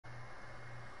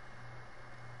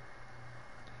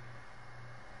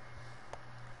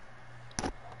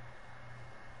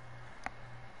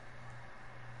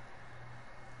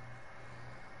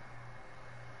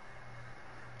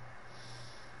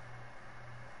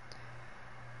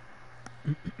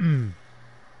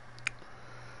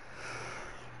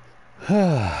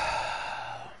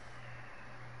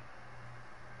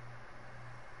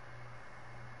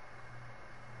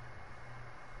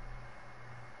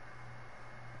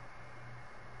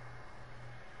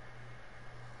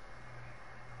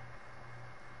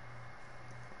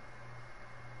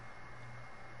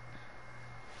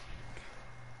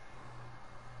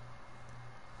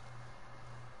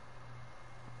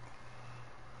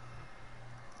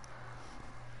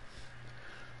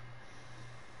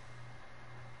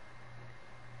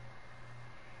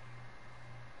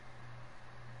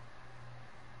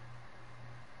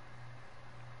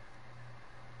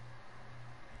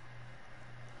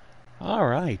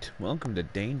Alright, welcome to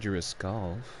Dangerous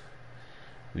Golf.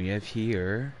 We have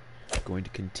here, going to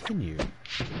continue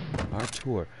our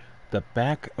tour, the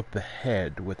back of the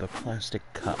head with a plastic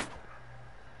cup.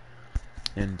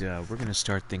 And we're going to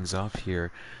start things off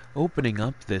here, opening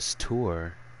up this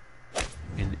tour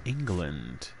in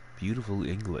England, beautiful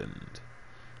England,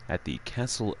 at the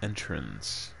castle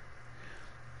entrance.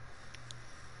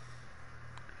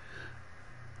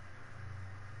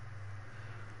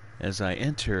 As I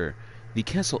enter the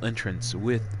castle entrance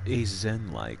with a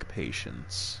zen-like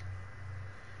patience,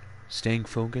 staying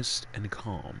focused and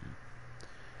calm,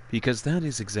 because that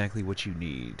is exactly what you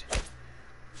need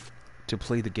to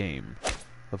play the game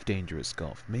of Dangerous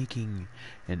Golf. Making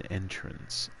an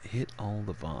entrance, hit all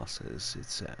the bosses, it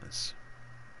says.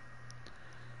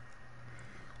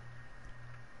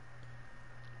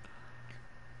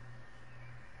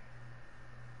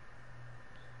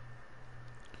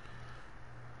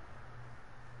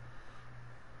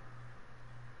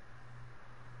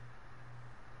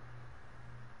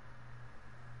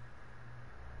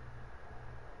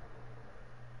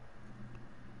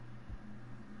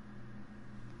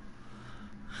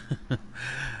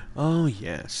 Oh,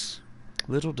 yes.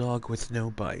 Little dog with no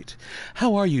bite.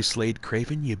 How are you, Slade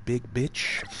Craven, you big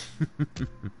bitch?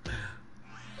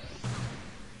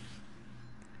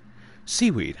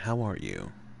 Seaweed, how are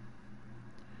you?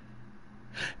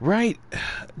 Right,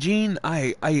 Gene,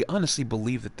 I honestly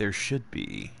believe that there should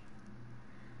be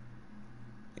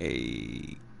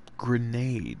a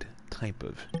grenade type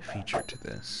of feature to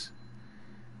this.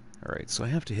 Alright, so I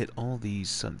have to hit all these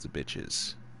sons of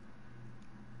bitches.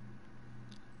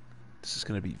 This is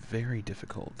going to be very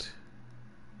difficult.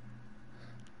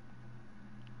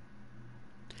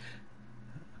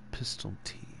 Pistol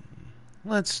T.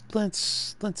 Let's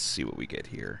see what we get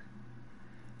here.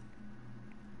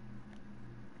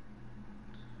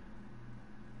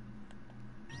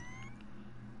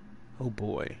 Oh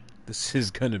boy, this is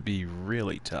going to be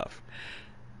really tough.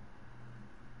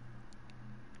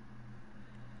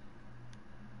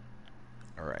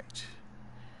 All right.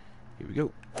 Here we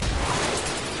go.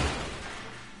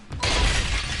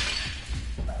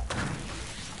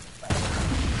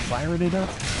 Firing it up.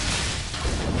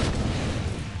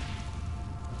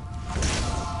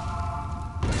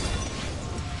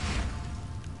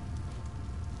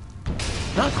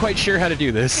 Not quite sure how to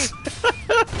do this.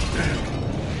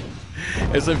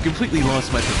 As I've completely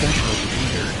lost my professional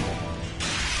demeanor.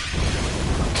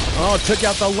 Oh, took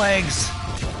out the legs!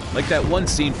 Like that one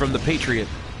scene from The Patriot.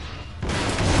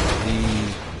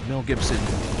 The Mel Gibson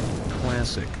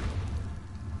classic.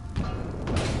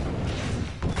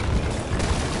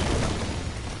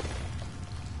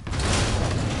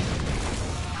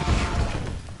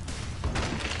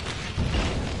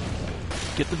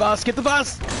 Get the boss, get the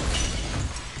boss!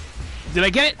 Did I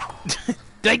get it?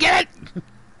 Did I get it?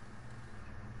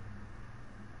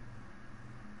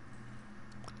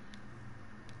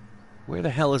 Where the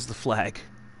hell is the flag?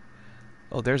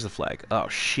 Oh, there's the flag. Oh,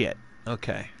 shit.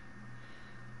 Okay.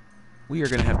 We are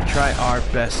gonna have to try our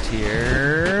best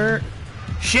here.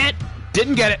 Shit!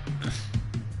 Didn't get it!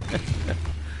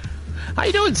 How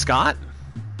you doing, Scott?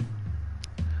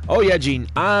 Oh, yeah, Gene.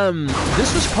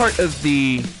 This was part of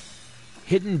the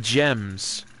Hidden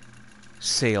Gems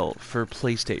sale for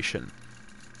PlayStation.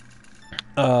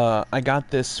 I got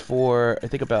this for, I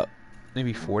think, about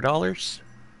maybe $4.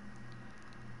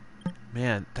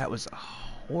 Man, that was a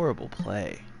horrible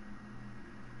play.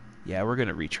 Yeah, we're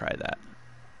gonna retry that.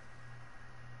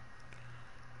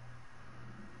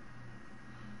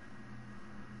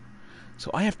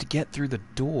 So I have to get through the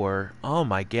door. Oh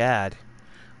my god.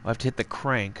 I have to hit the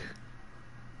crank.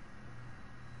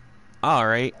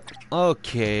 Alright.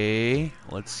 Okay.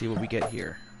 Let's see what we get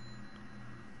here.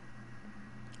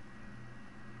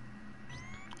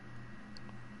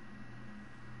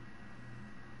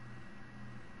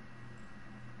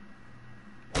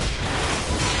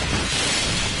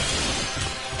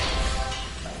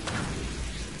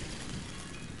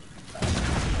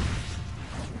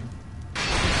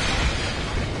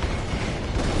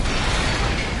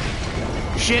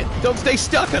 shit! Don't stay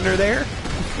stuck under there!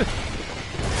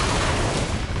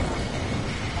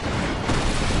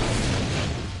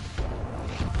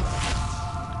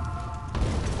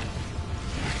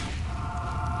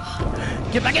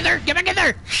 Get back in there! Get back in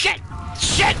there! Shit!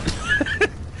 Shit!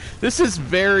 This is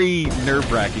very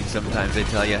nerve-wracking sometimes, I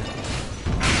tell you.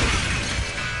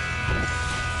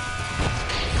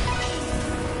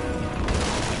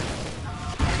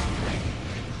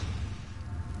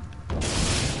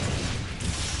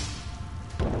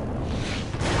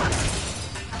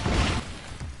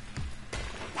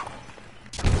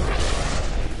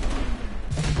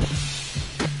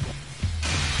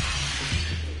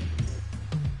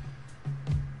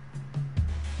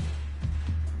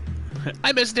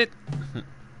 I missed it.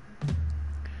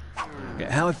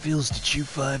 How it feels to chew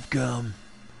 5 gum.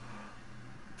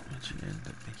 What did you end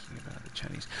up thinking about the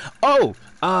Chinese? Oh,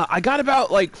 I got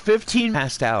about like 15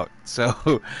 passed out,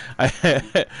 so I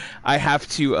have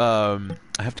to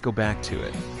go back to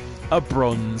it. A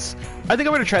bronze. I think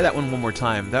I'm gonna try that one more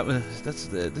time.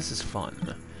 This is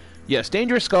fun. Yes,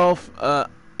 Dangerous Golf.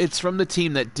 It's from the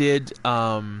team that did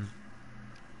Burnout.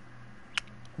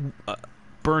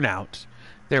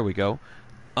 There we go.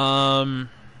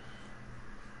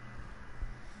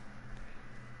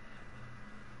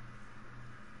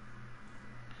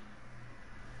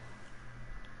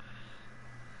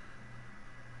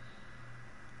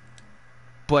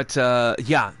 But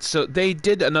yeah, so they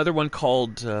did another one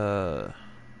called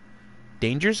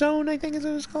Danger Zone, I think is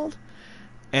what it's called.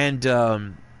 And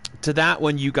to that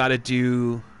one you got to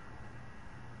do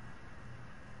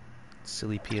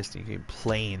silly PSD game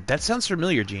plane. That sounds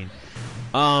familiar, Gene.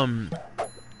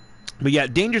 But yeah,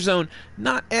 Danger Zone,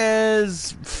 not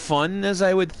as fun as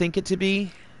I would think it to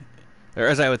be, or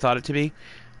as I would thought it to be,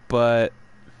 but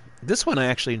this one I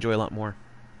actually enjoy a lot more.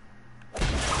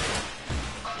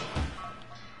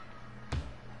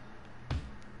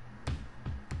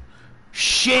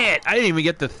 Shit! I didn't even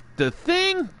get the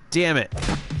thing? Damn it.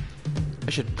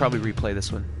 I should probably replay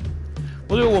this one.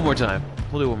 We'll do it one more time.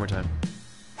 We'll do it one more time.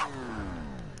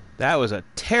 That was a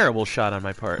terrible shot on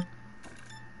my part.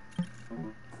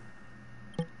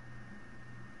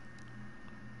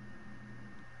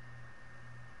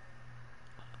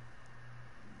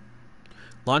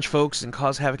 Launch folks and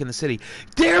cause havoc in the city.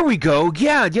 There we go!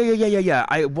 Yeah.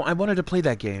 I wanted to play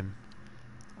that game.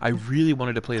 I really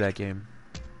wanted to play that game.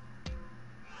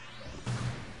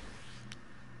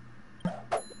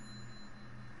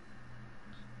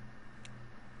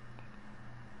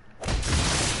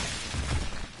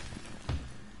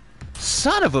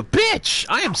 Son of a bitch!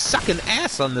 I am sucking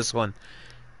ass on this one.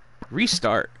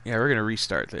 Restart. Yeah, we're gonna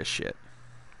restart this shit.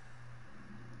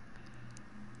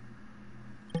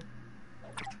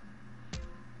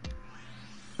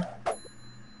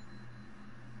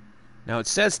 Now it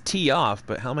says tee off,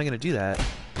 but how am I gonna do that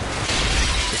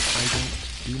if I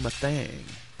don't do my thing?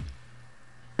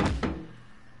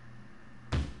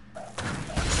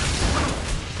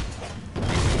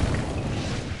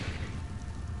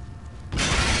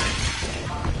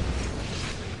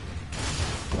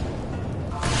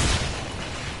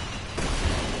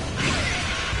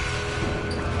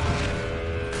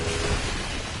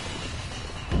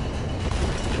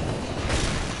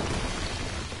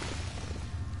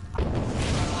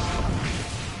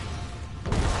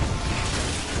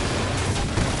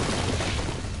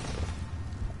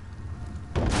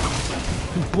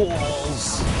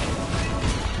 Balls.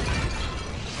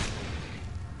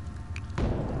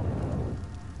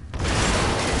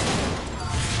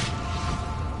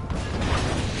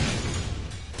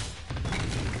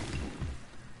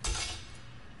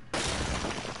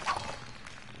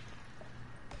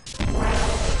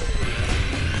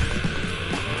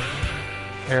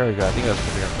 There we go. I think that was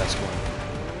probably our best one.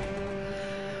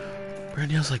 Brand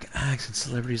deals like acts and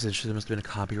celebrities. I'm sure there must have been a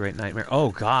copyright nightmare.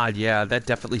 Oh god, yeah, that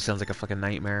definitely sounds like a fucking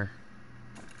nightmare.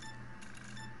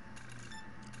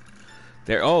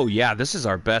 There. Oh yeah, this is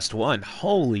our best one.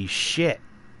 Holy shit!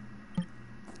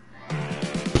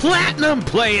 Platinum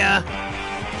player.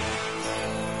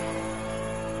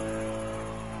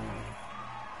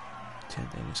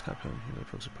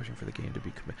 Folks are pushing for the game to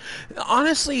be committed.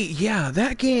 Honestly, yeah,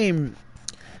 that game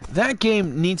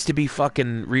needs to be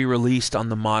fucking re-released on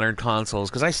the modern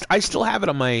consoles because I still have it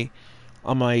on my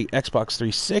Xbox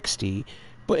 360,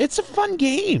 but it's a fun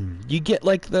game. You get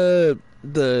like the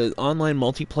online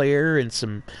multiplayer and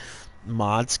some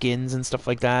mod skins and stuff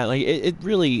like that. Like it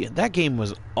really, that game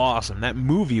was awesome. That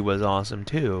movie was awesome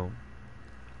too.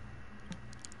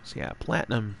 So yeah,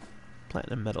 platinum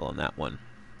medal on that one.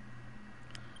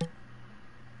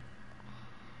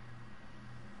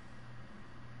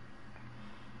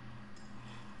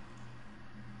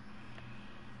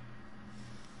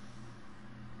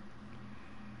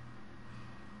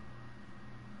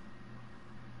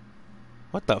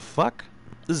 What the fuck?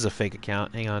 This is a fake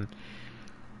account. Hang on.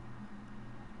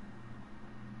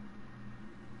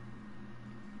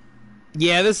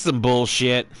 Yeah, this is some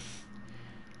bullshit.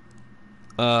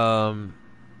 Earl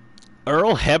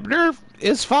Hebner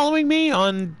is following me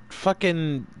on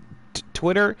fucking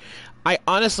Twitter. I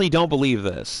honestly don't believe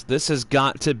this. This has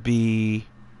got to be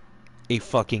a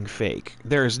fucking fake.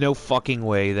 There is no fucking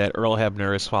way that Earl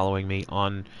Hebner is following me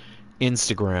on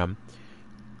Instagram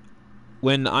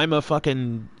when I'm a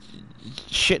fucking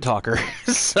shit talker.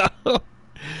 So,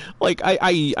 like,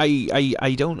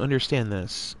 I don't understand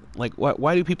this. Like,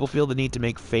 why do people feel the need to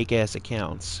make fake ass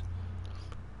accounts?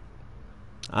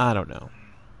 I don't know.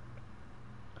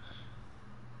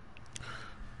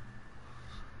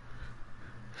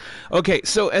 Okay,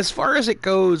 so as far as it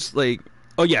goes, like,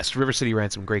 oh yes, River City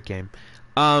Ransom, great game.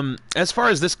 As far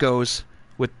as this goes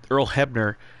with Earl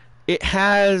Hebner, it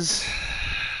has.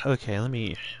 Okay, let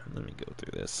me go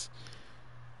through this.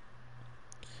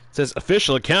 It says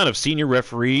official account of senior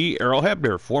referee Earl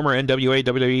Hebner, former NWA,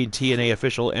 WWE, and TNA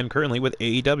official, and currently with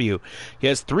AEW. He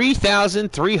has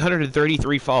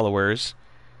 3,333 followers,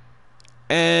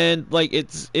 and like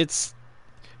it's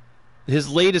his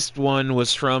latest one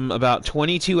was from about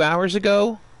 22 hours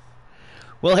ago.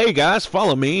 Well, hey guys,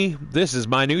 follow me. This is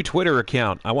my new Twitter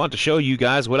account. I want to show you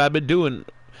guys what I've been doing.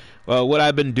 What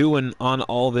I've been doing on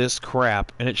all this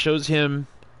crap, and it shows him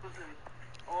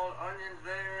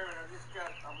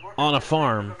on a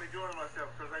farm.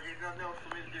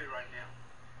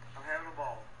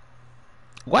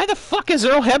 Why the fuck is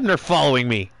Earl Hebner following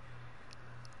me?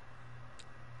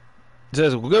 It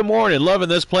says, good morning, loving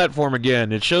this platform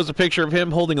again. It shows a picture of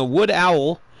him holding a wood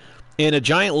owl in a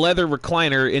giant leather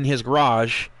recliner in his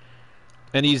garage,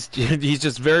 and he's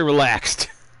just very relaxed.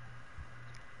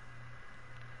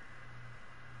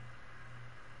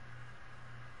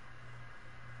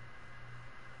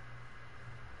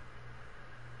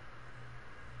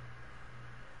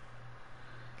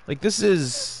 Like, this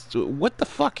is... What the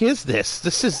fuck is this?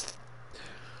 This is...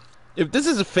 If this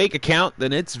is a fake account,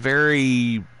 then it's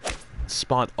very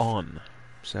spot on.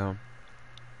 So...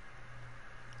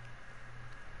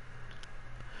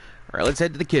 Alright, let's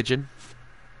head to the kitchen.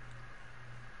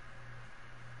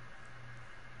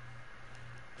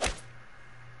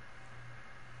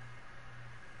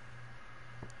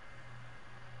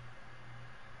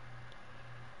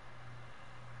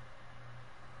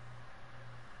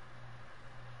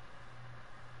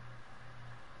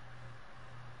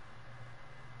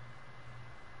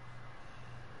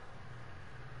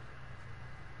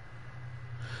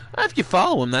 If you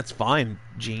follow them, that's fine,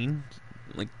 Gene.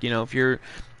 Like, you know, if you're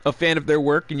a fan of their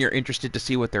work and you're interested to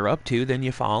see what they're up to, then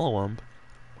you follow them.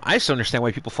 I just don't understand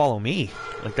why people follow me.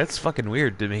 Like, that's fucking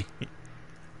weird to me.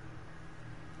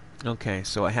 Okay,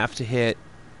 so I have to hit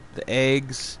the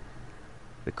eggs,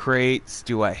 the crates.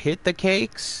 Do I hit the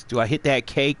cakes? Do I hit that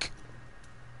cake?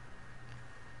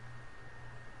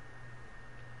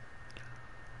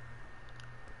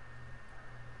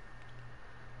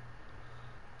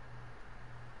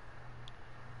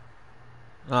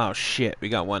 Oh shit, we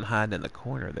got one hiding in the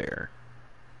corner there.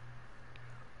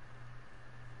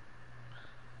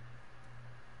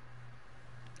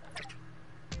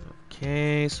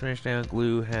 Okay, smash down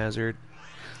glue hazard.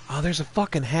 Oh, there's a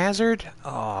fucking hazard?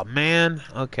 Oh man,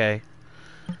 okay.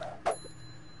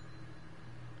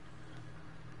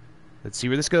 Let's see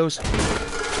where this goes.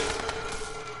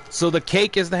 So the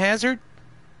cake is the hazard?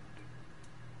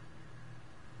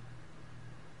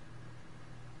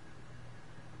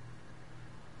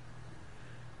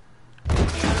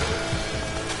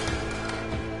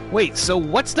 Wait, so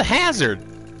what's the hazard?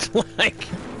 Like...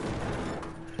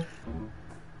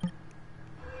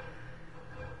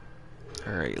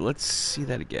 Alright, let's see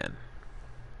that again.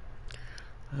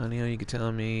 Neil, you could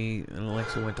tell me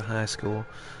Alexa went to high school.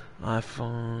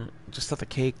 iPhone... Just thought the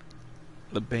cake...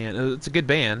 The band... It's a good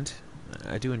band.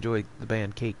 I do enjoy the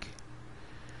band Cake.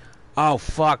 Oh,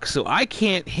 fuck. So I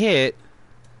can't hit...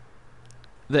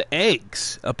 the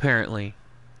eggs, apparently.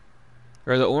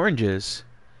 Or the oranges.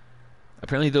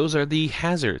 Apparently those are the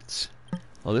hazards.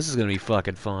 Well, this is gonna be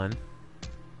fucking fun.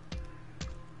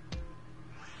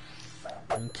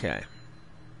 Okay.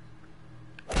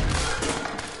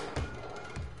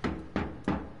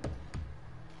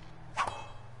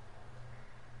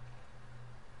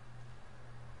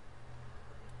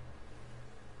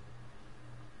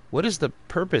 What is the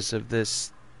purpose of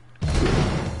this?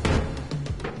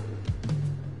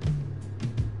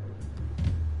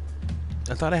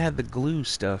 I thought I had the glue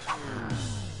stuff.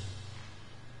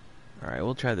 Alright,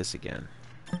 we'll try this again.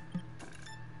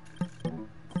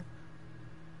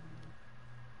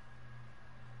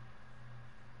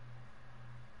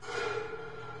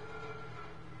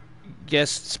 Yes,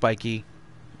 Spiky.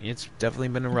 It's definitely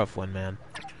been a rough one, man.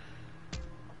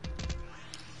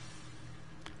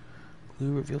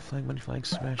 Blue reveal flag, money flag,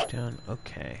 smash down.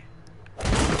 Okay.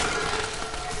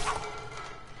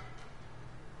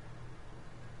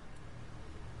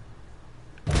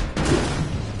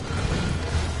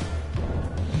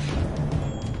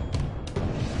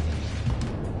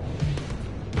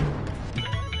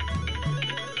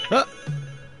 Oh,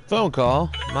 phone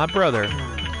call. My brother.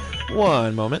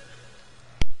 One moment.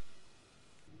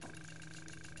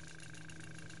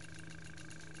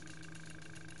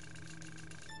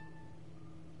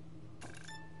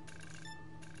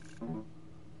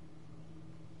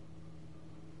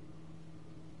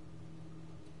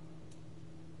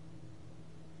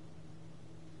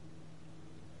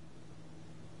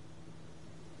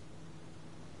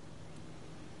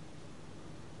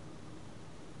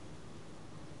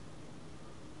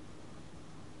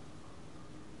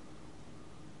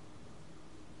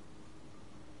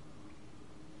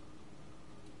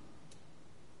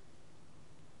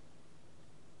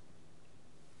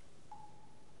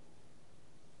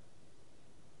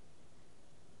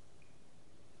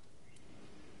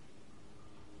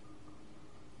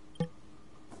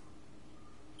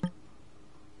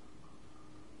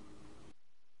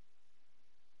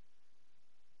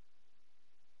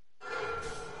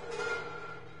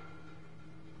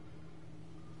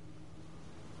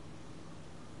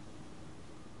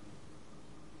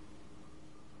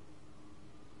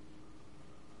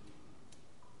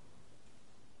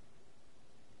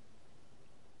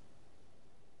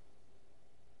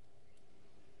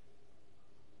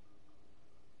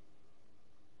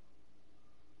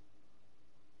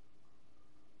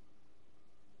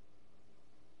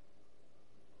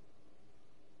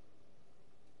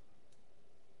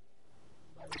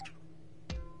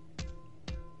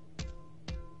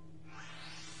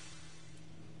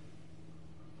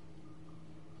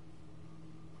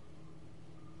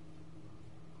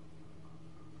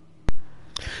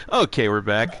 Okay, we're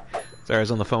back. Sorry, I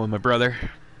was on the phone with my brother.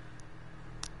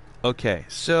 Okay,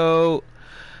 so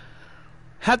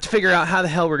have to figure out how the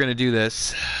hell we're gonna do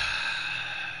this.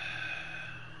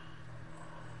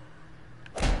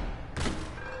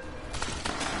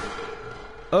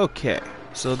 Okay,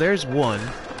 so there's one.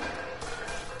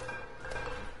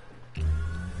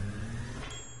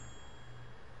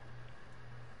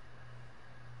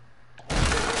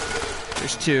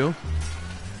 There's two.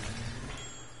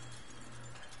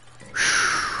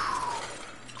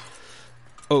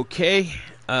 Okay,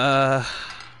 4.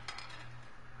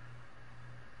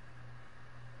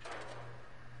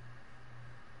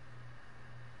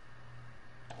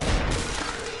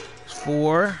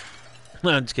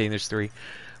 No, I'm just kidding, there's 3.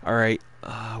 Alright,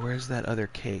 where's that other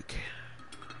cake?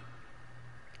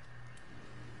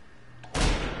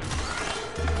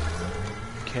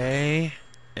 Okay,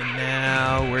 and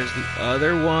now where's the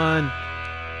other one?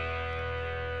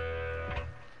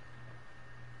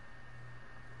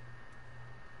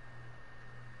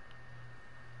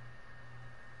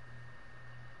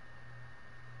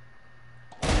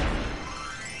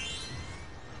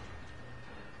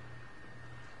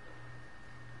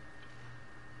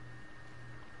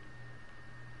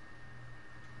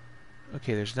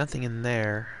 Okay, there's nothing in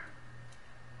there.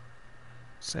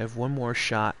 So I have one more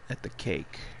shot at the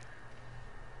cake.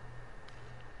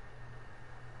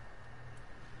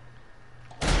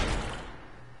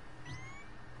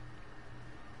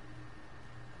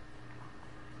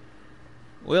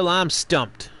 Well, I'm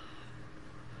stumped.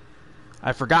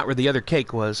 I forgot where the other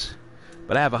cake was,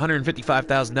 but I have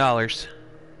 $155,000.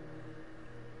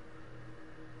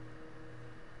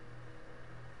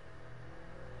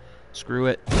 Screw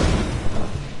it.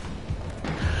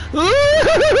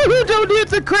 Don't hit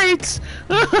the crates!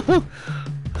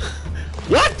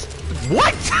 What?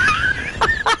 What?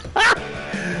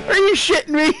 Are you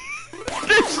shitting me?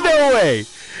 There's no way.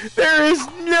 There is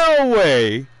no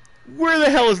way. Where the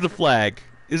hell is the flag?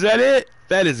 Is that it?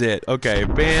 That is it. Okay,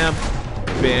 bam,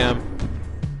 bam.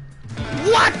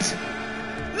 What?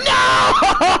 No!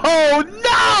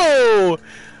 No!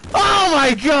 Oh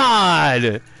my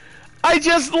god! I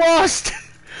just lost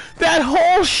that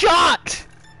whole shot!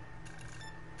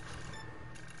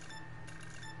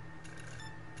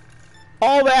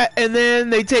 All that, and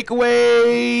then they take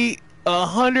away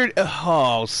 100.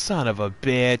 Oh, son of a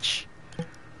bitch!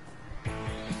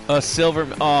 A silver.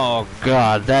 Oh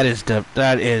god, that is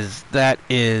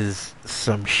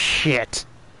some shit.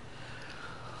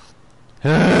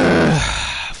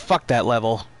 Fuck that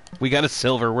level. We got a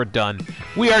silver. We're done.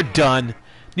 We are done.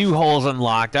 New holes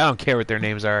unlocked. I don't care what their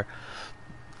names are.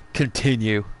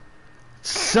 Continue.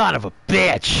 Son of a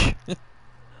bitch.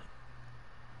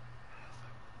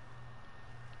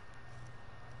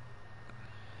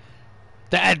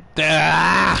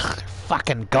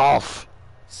 Fucking golf.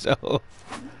 So,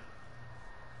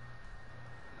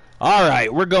 all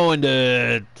right, we're going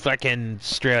to fucking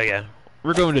Australia.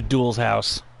 We're going to Duel's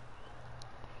house.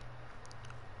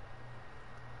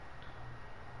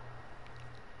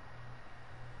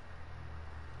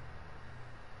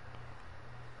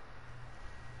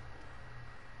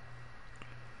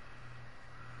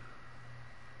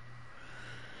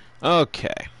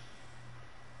 Okay.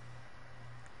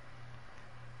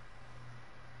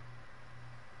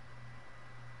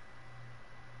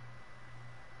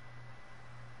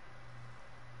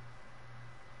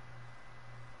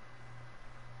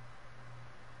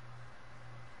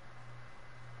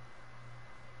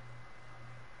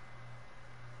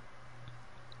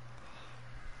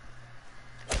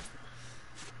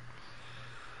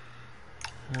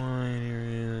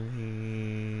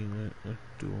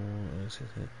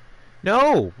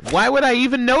 No! Why would I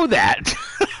even know that?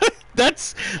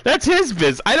 that's his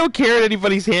biz. I don't care what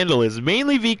anybody's handle is.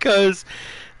 Mainly because,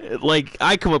 like,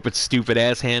 I come up with stupid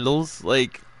ass handles.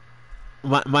 Like,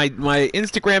 my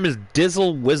Instagram is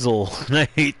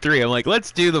dizzlewizzle983. I'm like,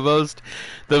 let's do the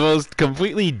most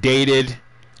completely dated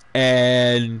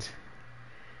and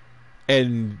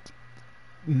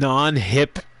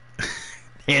non-hip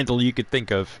handle you could think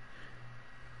of.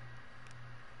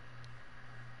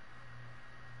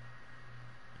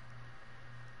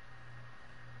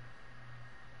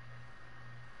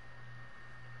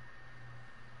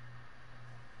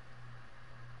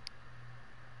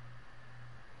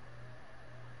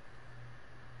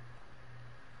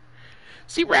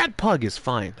 See, Rad Pug is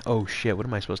fine. Oh shit, what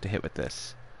am I supposed to hit with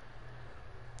this?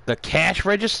 The cash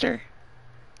register?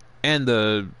 And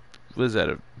the... what is that,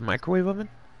 a microwave oven?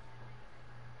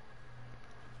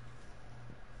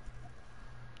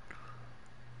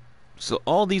 So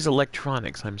all these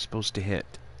electronics I'm supposed to hit.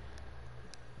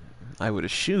 I would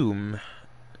assume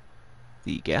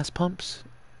the gas pumps.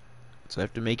 So I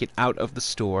have to make it out of the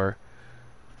store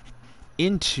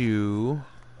into...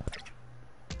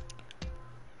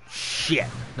 shit.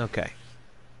 Okay.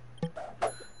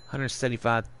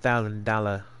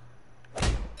 $175,000.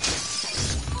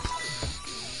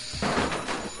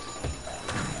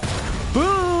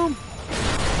 Boom!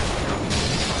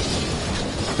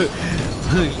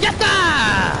 Yatta!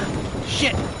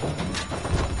 Shit!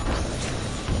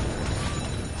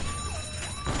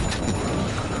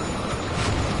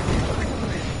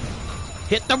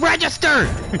 Hit the register!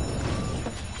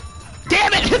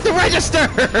 Damn it! Hit the register!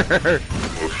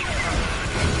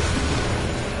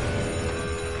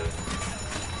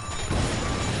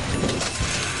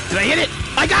 Did I hit it?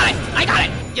 I got it! I got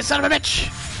it! You son of a bitch!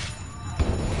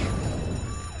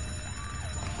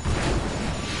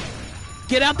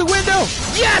 Get out the window!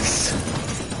 Yes!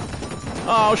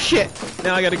 Oh shit!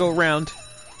 Now I gotta go around.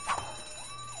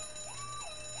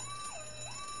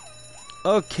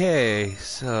 Okay,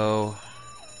 so...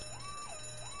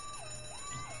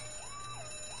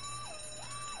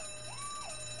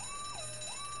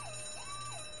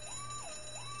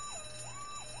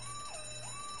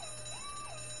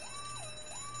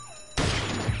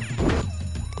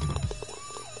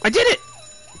 I did it!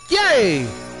 Yay!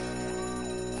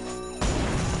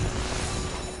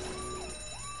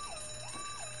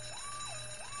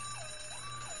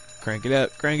 Crank it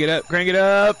up, crank it up, crank it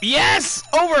up! Yes!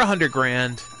 Over 100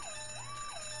 grand!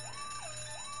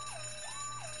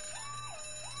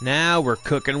 Now we're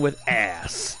cooking with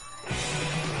ass.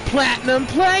 Platinum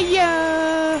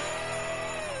player!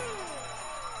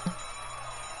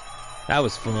 That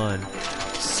was fun.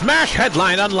 Smash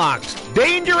headline unlocked!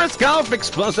 Dangerous golf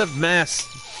explosive mess!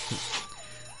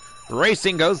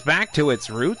 Racing goes back to its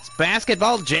roots.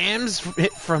 Basketball jams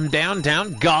from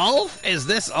downtown. Golf? Is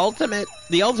this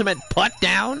the ultimate putt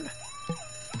down?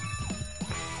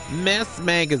 Mess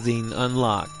magazine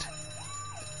unlocked.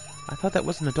 I thought that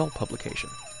was an adult publication.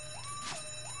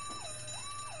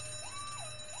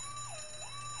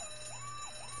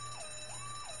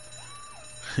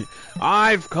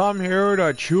 I've come here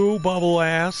to chew bubble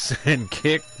ass and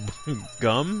kick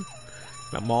gum.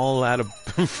 I'm all out of...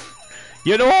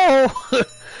 You know,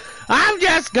 I'm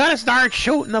just gonna start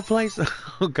shooting the place.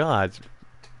 Oh, God.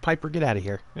 Piper, get out of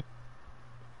here.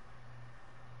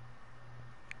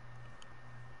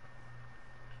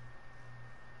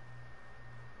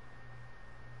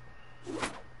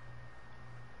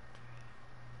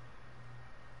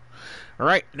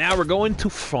 Alright, now we're going to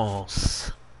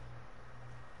France.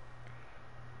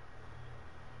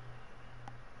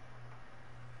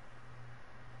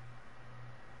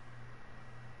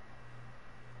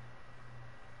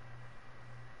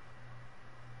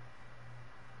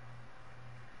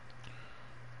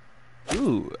 Ooh,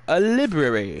 Ooh, a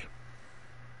library.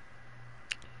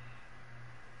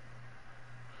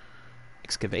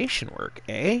 Excavation work,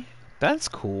 eh? That's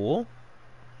cool.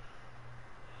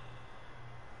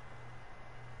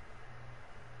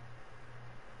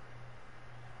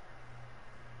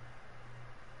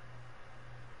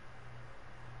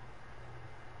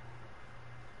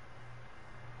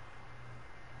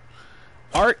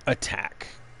 Art attack.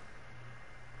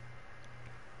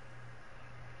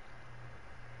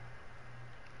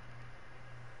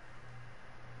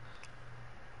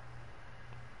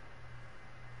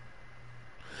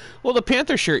 Well, the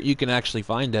Panther shirt you can actually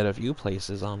find at a few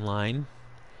places online.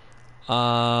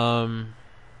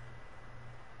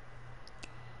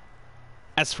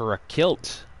 As for a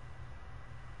kilt,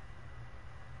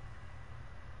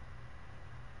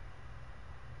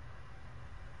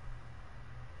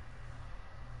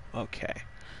 okay.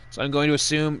 So I'm going to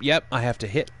assume, yep, I have to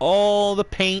hit all the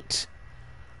paint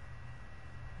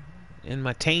in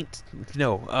my taint.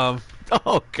 No,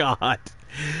 oh god.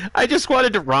 I just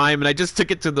wanted to rhyme and I just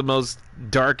took it to the most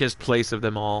darkest place of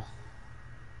them all.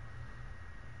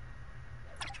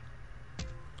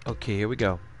 Okay, here we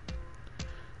go.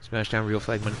 Smash down real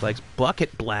flag, money flags.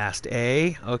 Bucket blast,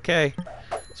 eh? Okay.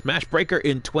 Smash breaker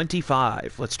in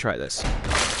 25. Let's try this.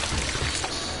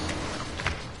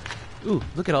 Ooh,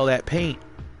 look at all that paint.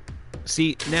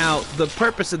 See, now, the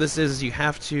purpose of this is you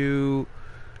have to...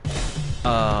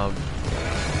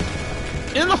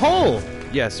 in the hole!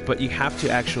 Yes, but you have to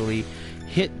actually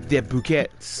hit the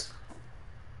bouquets.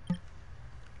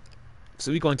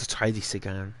 So we're going to try this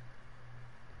again.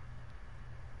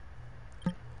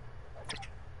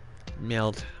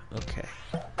 Meld. Okay.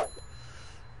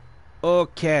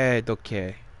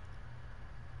 Okay.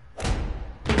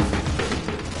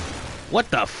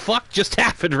 What the fuck just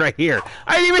happened right here?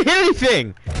 I didn't even hit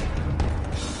anything!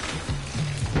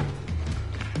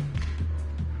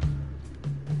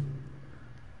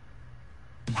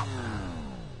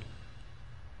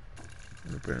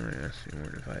 Brandon and I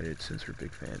were divided since we're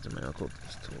big fans, and my uncle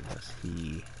just told us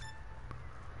he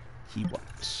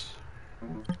what?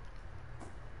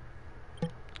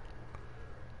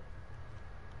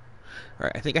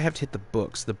 Alright, I think I have to hit the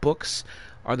books. The books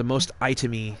are the most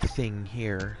itemy thing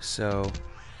here, so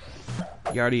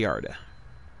yada yada.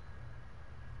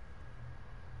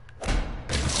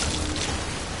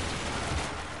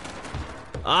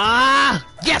 Ah!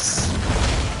 Yes!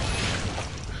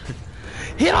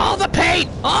 Hit all the paint!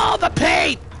 All the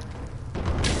paint!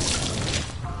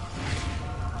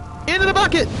 Into the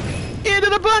bucket! Into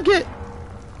the bucket!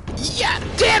 Yeah!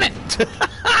 Damn it!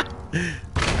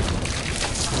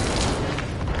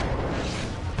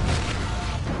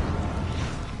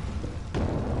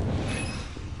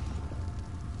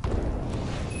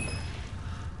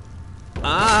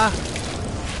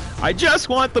 I just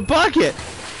want the bucket!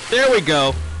 There we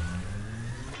go.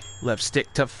 Left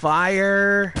stick to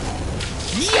fire.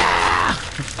 Yeah!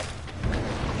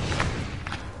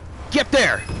 Get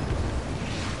there!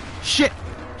 Shit!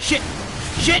 Shit!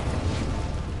 Shit!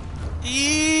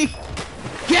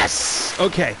 Yes!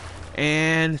 Okay.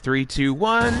 And 3, 2,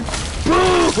 1.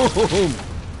 Boom!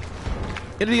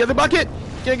 Into the other bucket!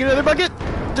 Take another bucket!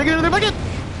 Take another bucket!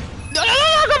 No, no, no,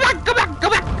 no! Go back! Go back! Go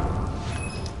back!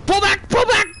 Pull back! Pull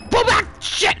back! Pull back!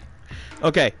 Shit!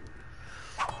 Okay.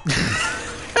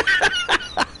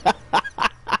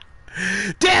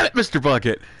 Damn it, Mr.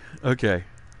 Bucket! Okay.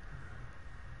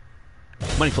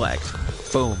 Money flags.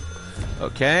 Boom.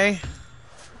 Okay.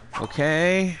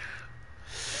 Okay.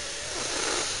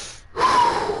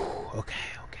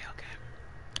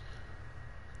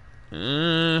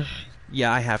 Okay.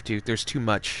 Yeah, I have to. There's too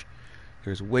much.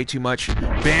 There's way too much.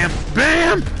 Bam!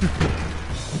 Bam!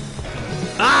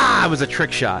 Ah! It was a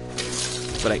trick shot.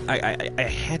 But I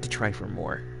had to try for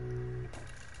more.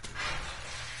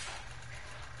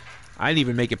 I didn't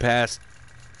even make it past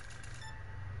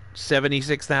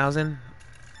 76,000.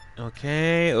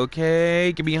 Okay,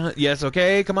 okay. Give me a... Yes,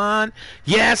 okay, come on.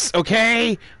 Yes,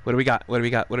 okay. What do we got? What do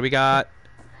we got? What do we got?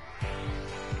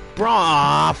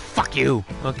 Brah, fuck you.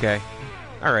 Okay.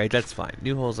 Alright, that's fine.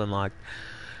 New holes unlocked.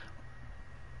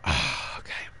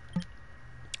 Okay.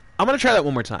 I'm gonna try that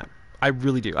one more time. I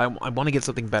really do. I want to get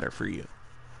something better for you.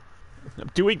 I'm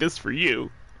doing this for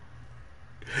you.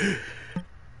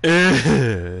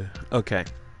 Okay.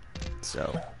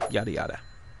 So, yada yada.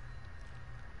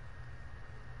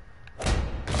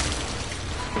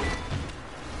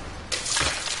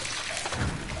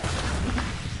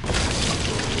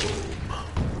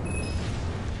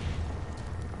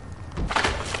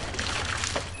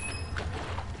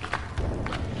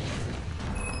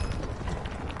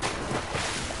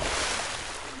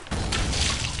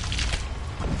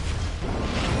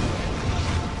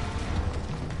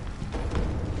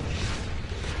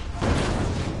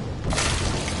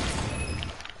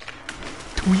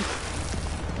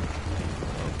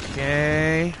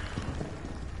 Okay.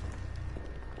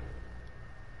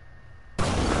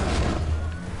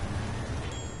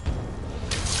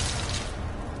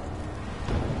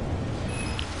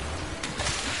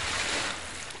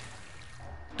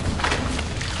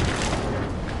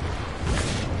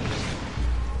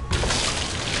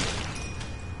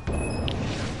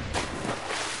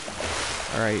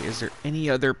 Alright, is there any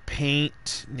other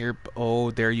paint near...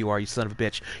 Oh, there you are, you son of a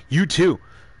bitch. You too!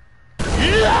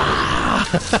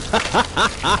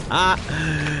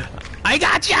 I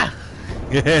got ya!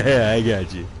 Yeah, I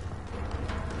got you.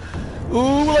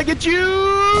 Ooh, will I get you?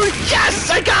 Yes,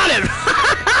 I got him!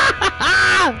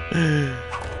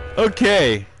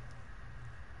 Okay.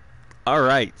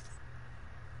 Alright.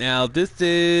 Now, this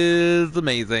is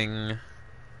amazing.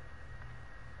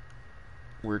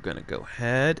 We're gonna go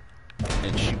ahead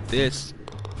and shoot this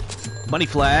money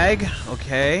flag.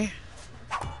 Okay.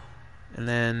 And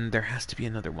then there has to be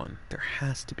another one. There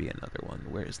has to be another one.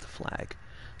 Where is the flag?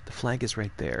 The flag is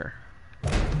right there.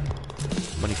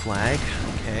 Money flag.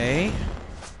 Okay.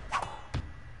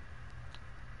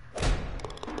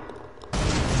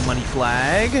 Money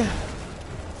flag.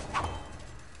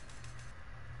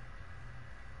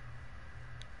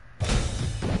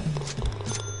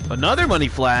 Another money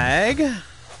flag.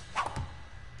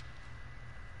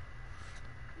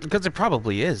 Because it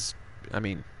probably is. I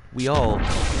mean, we all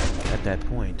at that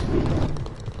point.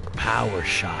 Power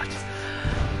shot.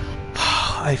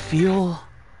 I feel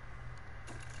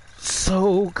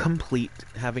so complete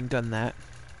having done that.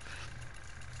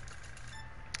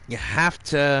 You have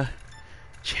to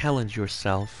challenge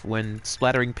yourself when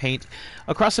splattering paint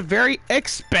across a very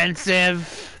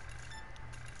expensive...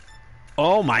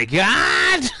 Oh my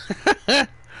god!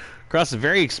 Across a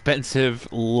very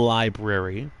expensive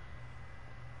library.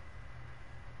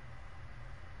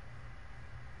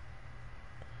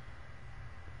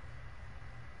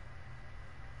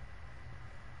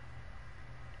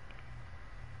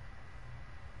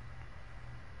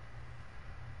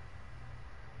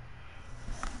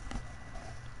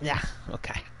 Yeah,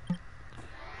 okay.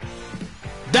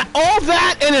 All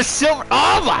that in a silver...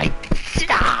 Oh my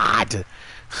god!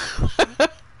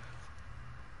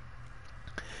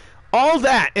 All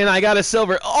that, and I got a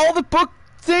silver. All the book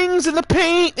things and the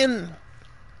paint and...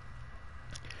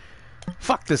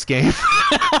 Fuck this game.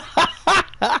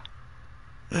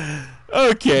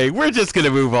 Okay, we're just gonna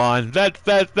move on. That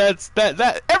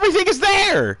everything is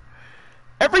there!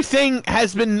 Everything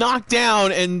has been knocked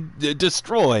down and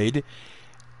destroyed.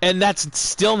 And that's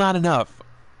still not enough.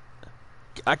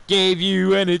 I gave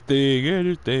you anything,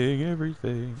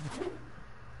 everything.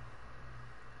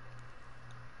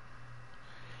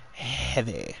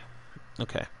 Heavy.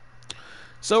 Okay.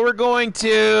 So we're going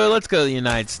to... Let's go to the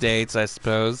United States, I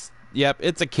suppose. Yep,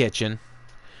 it's a kitchen.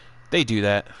 They do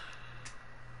that.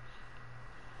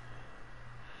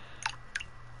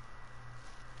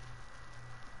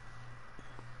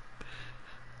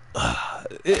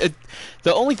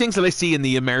 The only things that I see in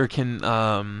the American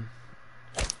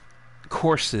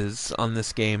courses on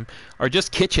this game are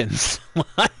just kitchens.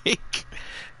 Like,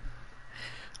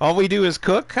 all we do is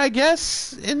cook, I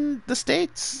guess, in the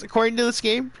States, according to this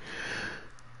game.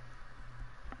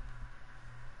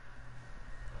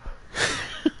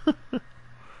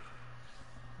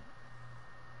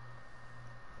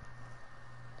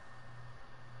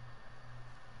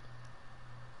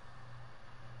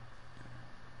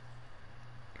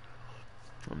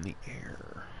 From the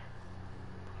air.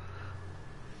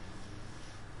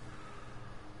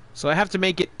 So I have to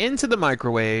make it into the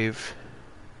microwave.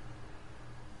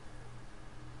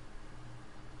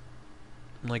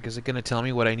 Like, is it going to tell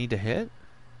me what I need to hit?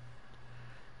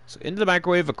 So into the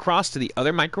microwave, across to the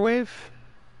other microwave.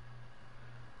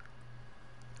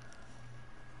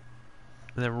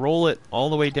 And then roll it all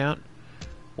the way down.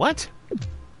 What?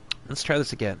 Let's try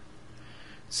this again.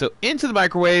 So into the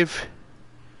microwave,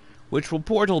 which will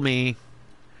portal me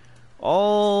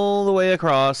all the way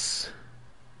across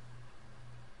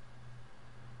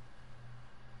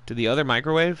to the other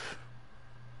microwave.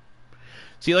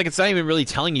 See, like, it's not even really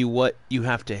telling you what you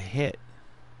have to hit.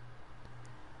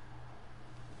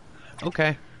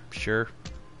 Okay, sure.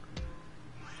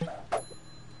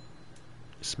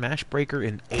 Smash breaker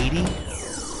in 80?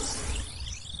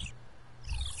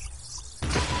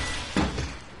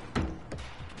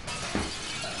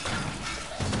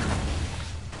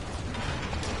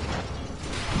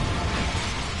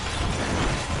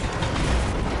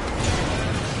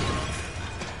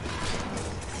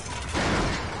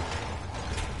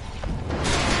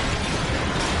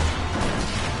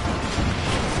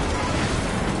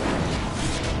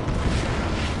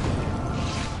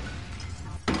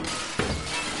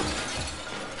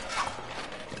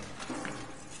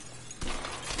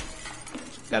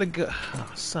 Gotta go.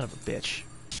 Oh, son of a bitch.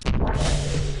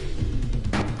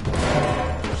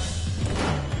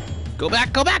 Go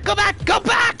back, go back, go back, go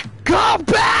back! Go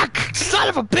back! Son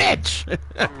of a bitch!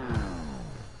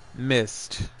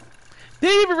 Missed. They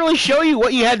didn't even really show you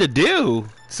what you had to do.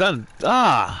 Son,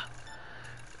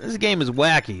 this game is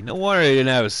wacky. No wonder they didn't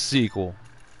have a sequel.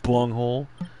 Bunghole.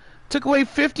 Took away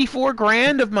 54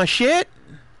 grand of my shit?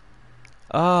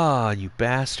 Ah, you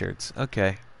bastards.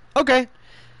 Okay. Okay.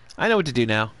 I know what to do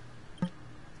now.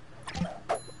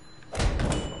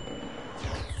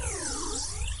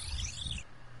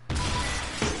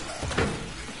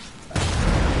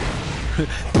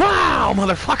 Wow,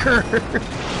 motherfucker!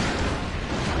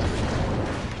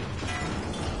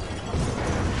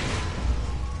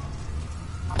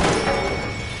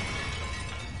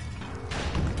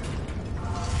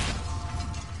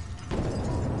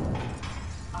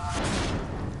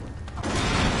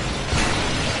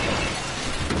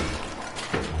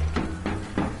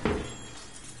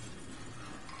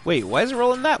 Wait, why is it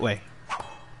rolling that way?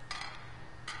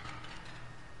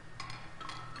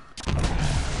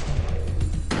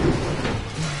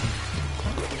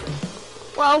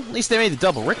 Well, at least they made the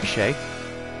double ricochet.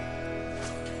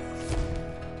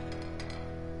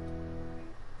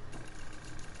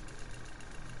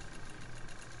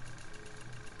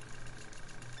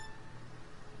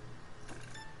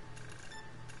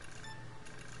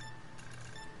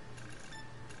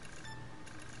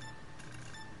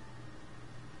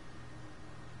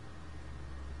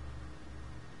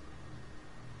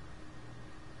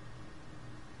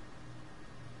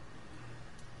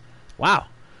 Wow.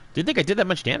 Didn't think I did that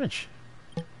much damage.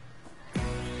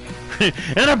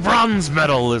 And a bronze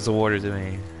medal is awarded to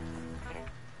me.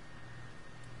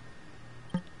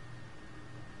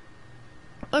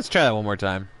 Let's try that one more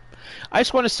time. I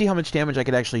just want to see how much damage I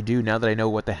could actually do now that I know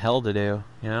what the hell to do,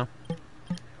 you know?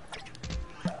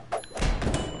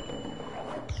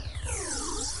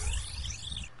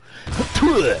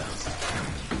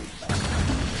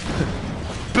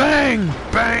 Bang!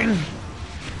 Bang!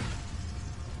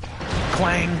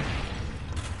 Clang!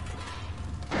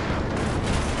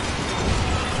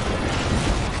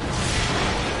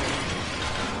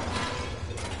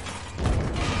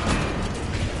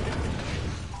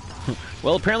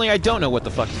 Well, apparently I don't know what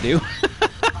the fuck to do.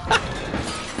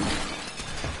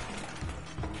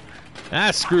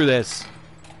 Screw this.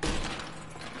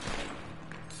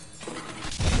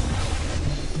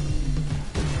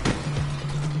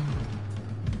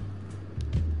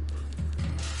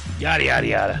 Yada yada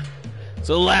yada.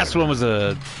 So the last one was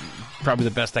probably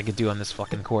the best I could do on this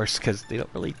fucking course, because they don't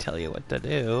really tell you what to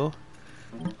do.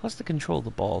 Plus the control of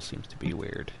the ball seems to be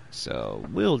weird. So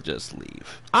we'll just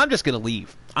leave. I'm just gonna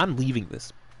leave. I'm leaving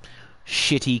this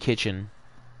shitty kitchen.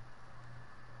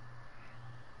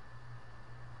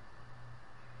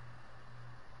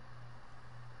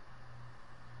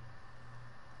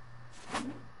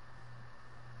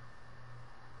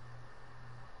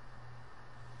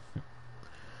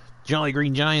 Jolly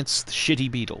Green Giants, the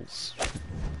shitty Beatles.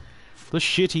 The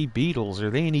shitty Beatles, are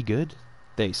they any good?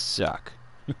 They suck.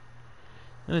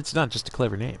 And it's not just a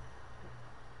clever name.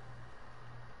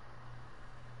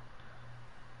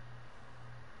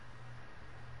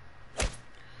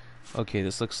 Okay,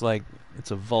 this looks like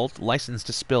it's a vault. License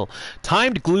to spill.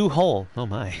 Timed glue hole. Oh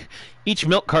my. Each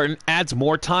milk carton adds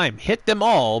more time. Hit them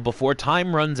all before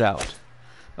time runs out.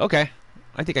 Okay.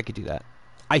 I think I could do that.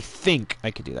 I think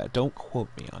I could do that. Don't quote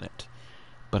me on it.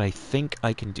 But I think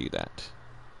I can do that.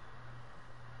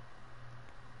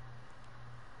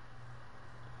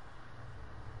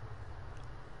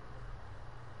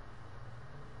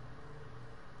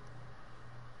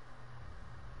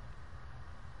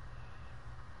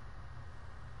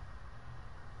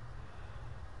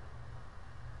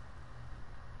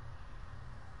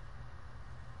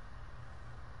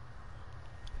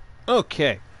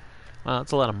 Okay. Wow,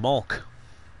 that's a lot of milk.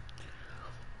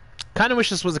 Kind of wish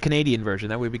this was a Canadian version.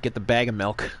 That way we get the bag of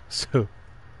milk. So.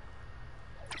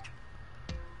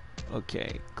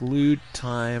 Okay. Glued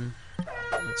time.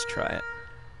 Let's try it.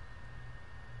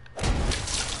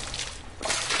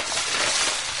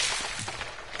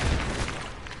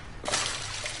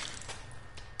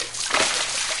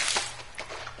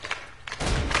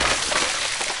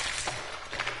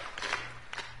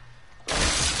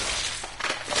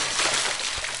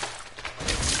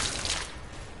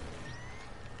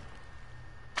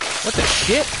 What the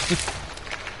shit?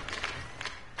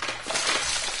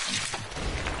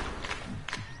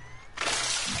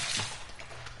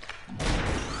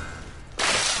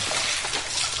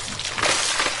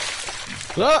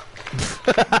 Oh!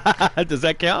 Does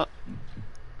that count?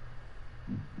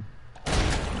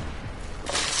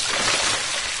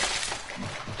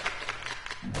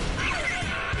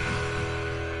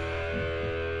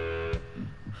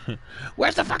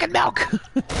 Where's the fucking milk?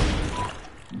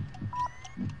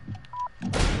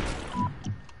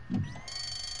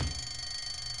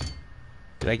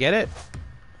 Did I get it?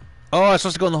 Oh, I was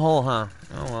supposed to go in the hole, huh?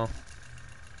 Oh, well.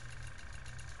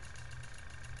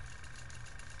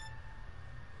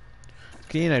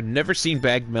 Canadian, I've never seen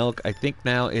bagged milk. I think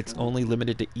now it's only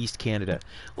limited to East Canada.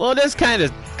 Well, it is kind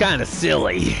of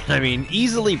silly. I mean,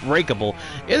 easily breakable.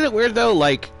 Isn't it weird, though?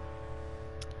 Like,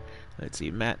 let's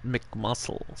see, Matt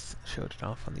McMuscles showed it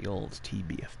off on the old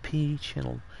TBFP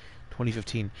channel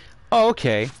 2015. Oh,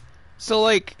 okay. So,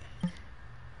 like,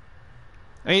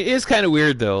 I mean, it is kind of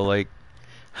weird, though, like,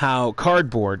 how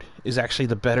cardboard is actually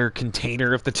the better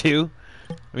container of the two.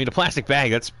 I mean, a plastic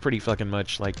bag, that's pretty fucking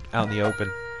much, like, out in the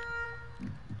open.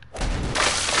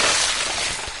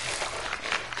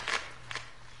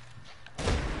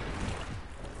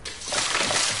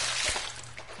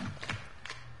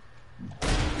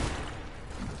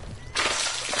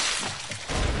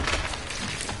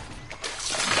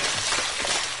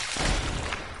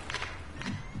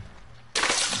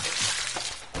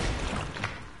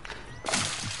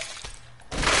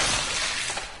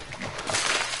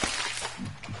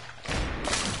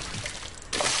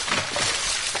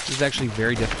 Is actually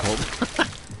very difficult.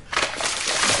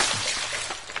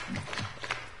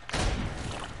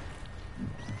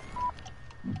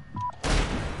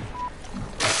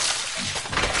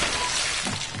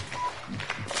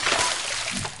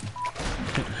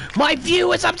 My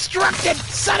view is obstructed,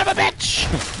 son of a bitch!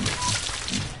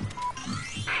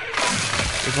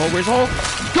 Where's the hole? Where's the hole?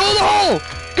 Go to the hole!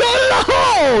 Go to the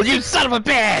hole, you son of a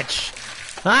bitch!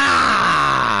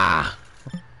 Ah!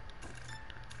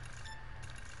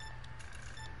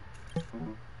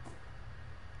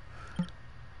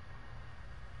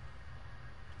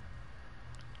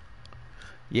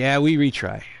 Yeah, we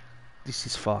retry. This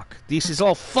is fuck. This is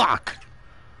all fuck!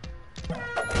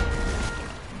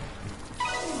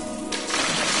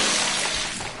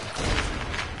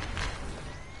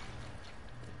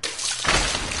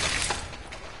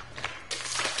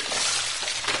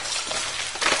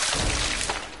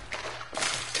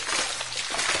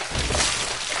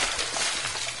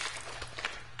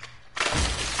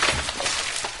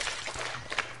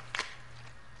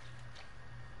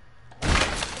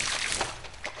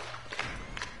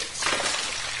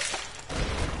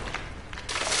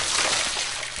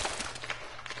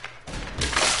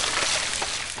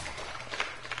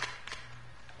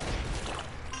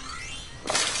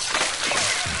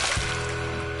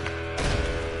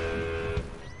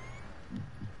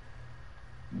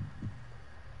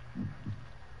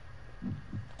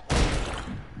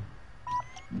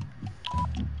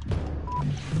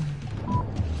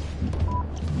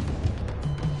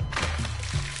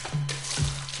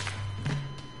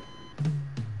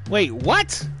 Wait,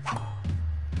 what?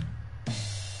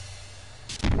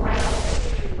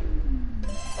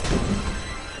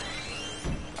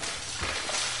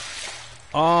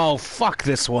 Oh, fuck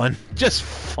this one. Just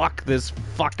fuck this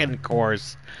fucking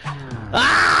course.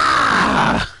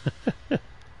 Ah!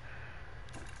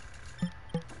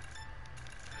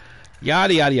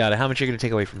 Yada, yada, yada. How much are you going to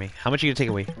take away from me? How much are you going to take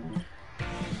away?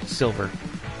 Silver.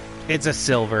 It's a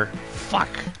silver. Fuck.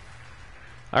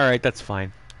 Alright, that's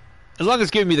fine. As long as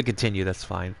it's giving me the continue, that's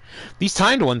fine. These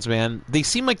timed ones, man, they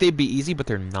seem like they'd be easy, but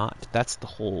they're not. That's the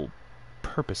whole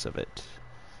purpose of it.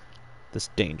 This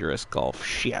dangerous golf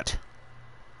shit.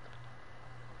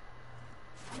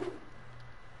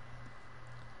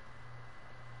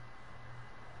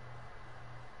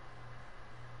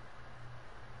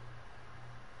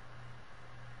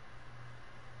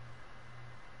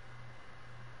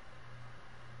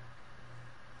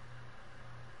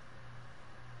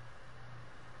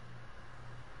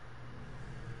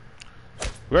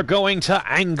 We're going to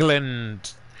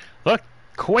England. The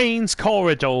Queen's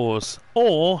Corridors.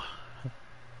 Or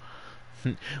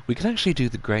we could actually do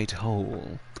the Great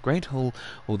Hole. The Great Hole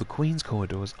or the Queen's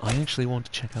Corridors. I actually want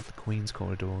to check out the Queen's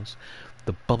Corridors.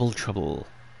 The Bubble Trouble.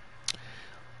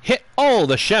 Hit all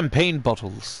the champagne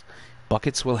bottles.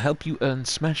 Buckets will help you earn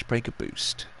Smash Breaker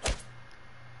boost.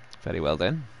 Very well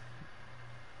then.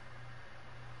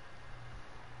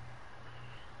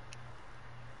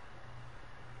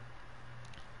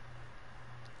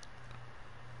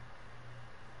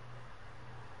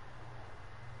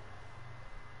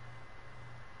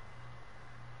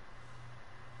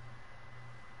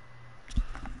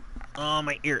 Oh,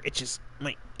 my ear itches.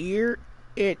 My ear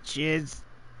itches.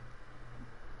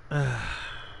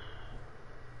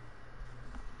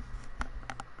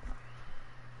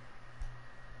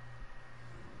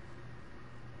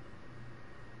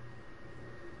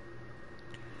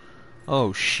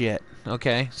 Oh, shit.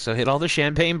 Okay, so hit all the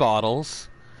champagne bottles.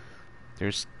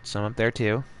 There's some up there,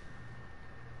 too.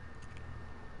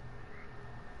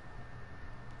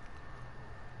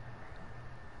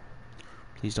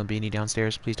 Please don't be any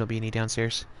downstairs. Please don't be any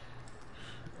downstairs.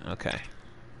 Okay.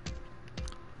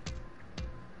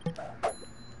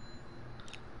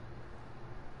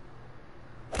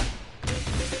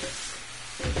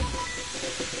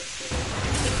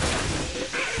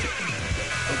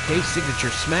 Okay,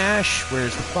 signature smash.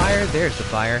 Where's the fire? There's the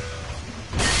fire.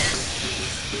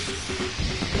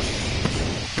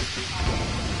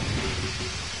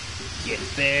 Get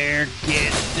there,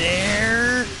 get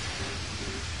there.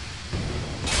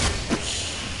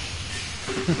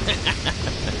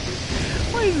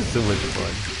 Why is it so much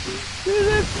fun?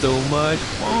 That's so much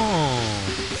fun.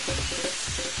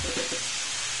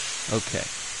 Okay.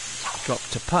 Drop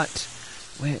to putt.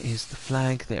 Where is the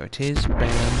flag? There it is.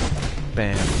 Bam.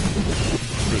 Bam.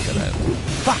 Pick it out.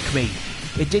 Fuck me!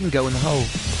 It didn't go in the hole.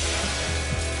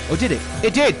 Oh, did it?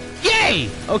 It did! Yay!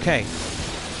 Okay.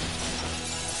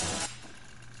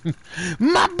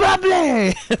 My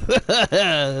bubbly!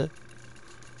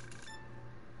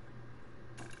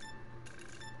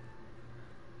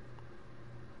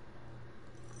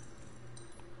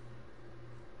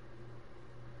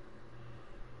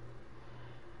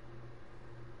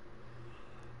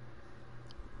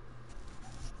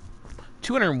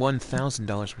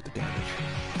 $201,000 worth of damage.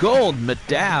 Gold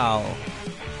medal.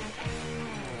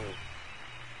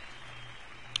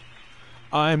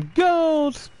 I'm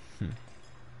gold.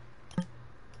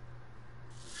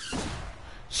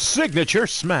 Signature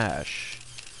smash.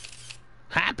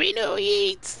 Happy New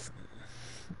Yeats.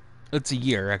 It's a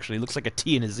year, actually. It looks like a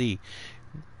T and a Z.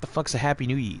 The fuck's a Happy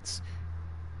New Yeats?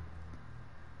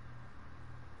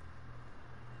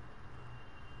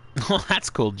 Oh, that's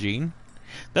cool, Gene.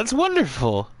 That's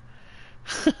wonderful.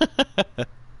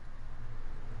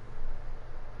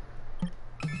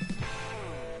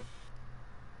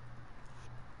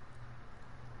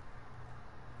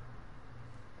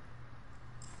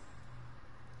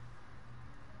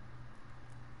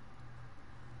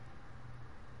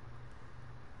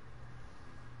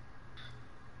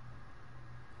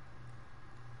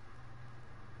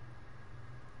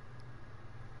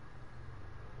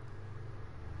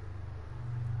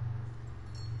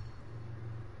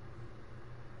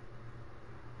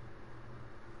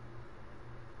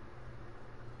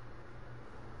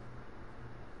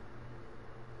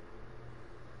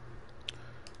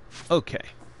 Okay.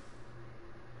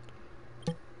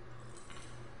 I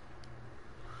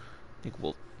think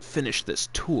we'll finish this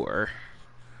tour.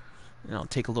 And I'll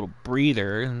take a little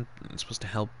breather. And I'm supposed to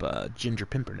help Ginger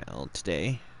Pimpernel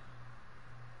today.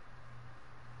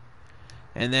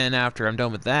 And then after I'm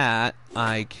done with that,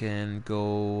 I can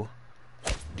go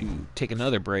take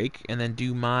another break and then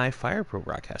do my Fire Pro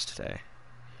broadcast today.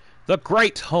 The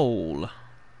Great Hole.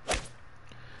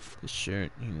 The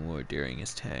shirt he wore during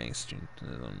his tag strength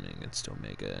against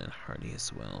Omega and Hardy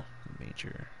as well.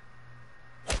 Major.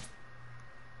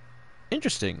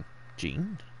 Interesting,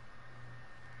 Gene.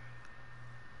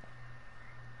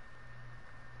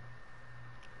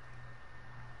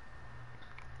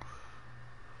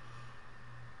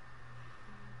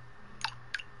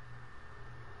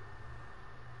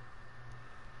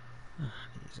 Oh,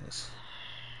 Jesus.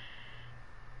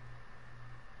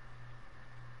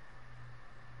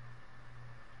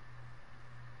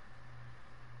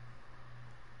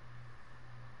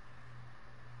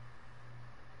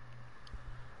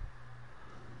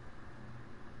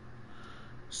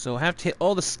 So I have to hit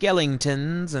all the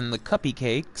skeletons and the cuppy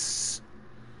cakes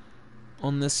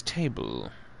on this table.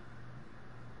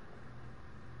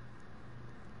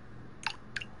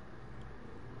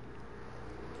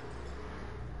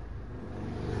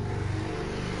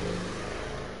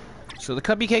 So the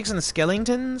cuppy cakes and the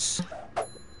skeletons.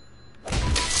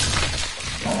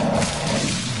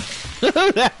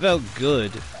 That felt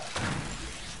good.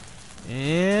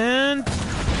 And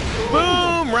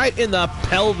boom! Right in the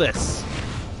pelvis.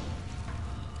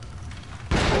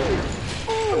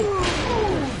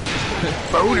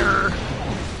 Boner!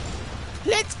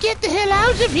 Let's get the hell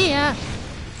out of here!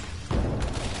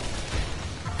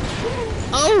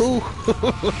 Oh!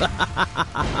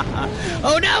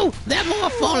 Oh no! They're more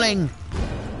falling!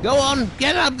 Go on,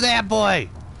 get up there, boy!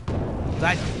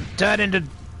 That turned into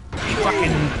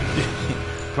fucking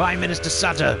Prime Minister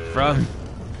Sutter from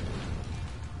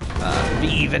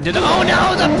Beeve and did. Oh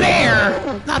no, the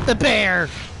bear! Not the bear!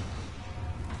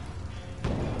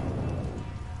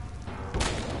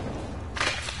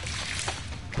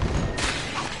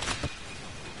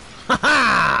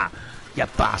 Ha-ha! You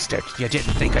bastard! You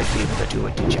didn't think I'd be able to do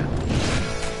it, did you?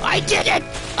 I did it!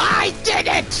 I did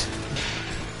it!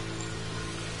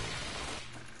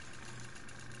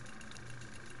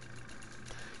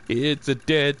 It's a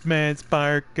dead man's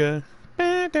park. I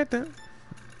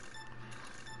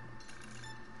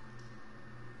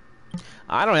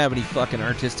don't have any fucking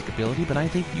artistic ability, but I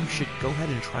think you should go ahead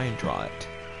and try and draw it.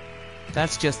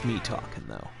 That's just me talking,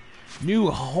 though. New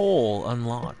hole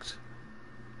unlocked.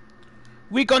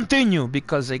 We continue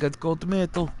because I got gold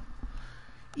medal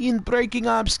in breaking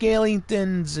up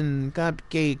skeletons and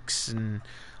cupcakes and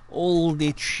all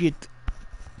that shit.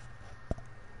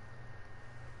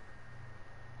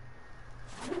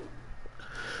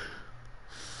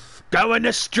 Going to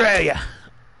Australia.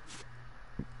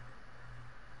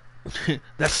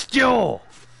 The stew.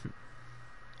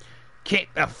 Kick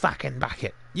the fucking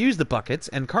bucket. Use the buckets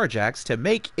and carjacks to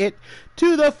make it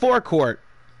to the forecourt,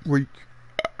 where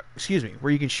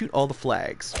where you can shoot all the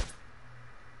flags.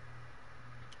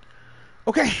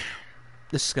 Okay,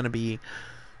 this is going to be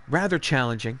rather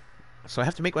challenging, so I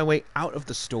have to make my way out of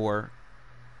the store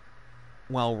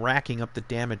while racking up the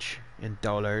damage in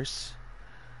dollars,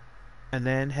 and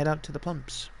then head out to the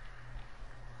pumps.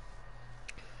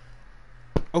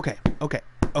 Okay,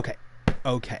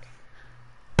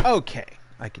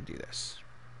 I can do this.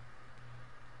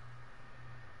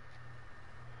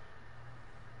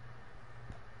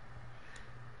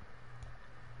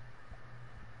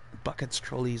 Buckets,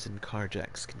 trolleys, and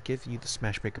carjacks can give you the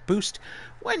Smash Breaker boost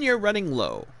when you're running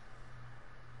low.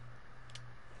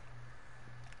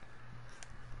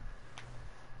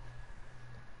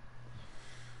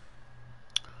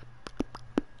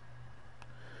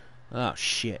 Oh,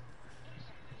 shit.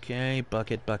 Okay,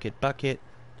 bucket, bucket, bucket.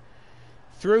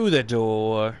 Through the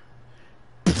door.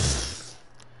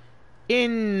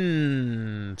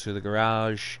 Into the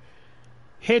garage.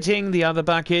 Hitting the other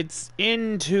buckets,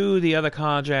 into the other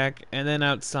carjack, and then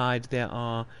outside there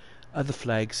are other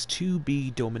flags to be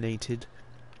dominated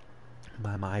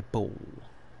by my ball.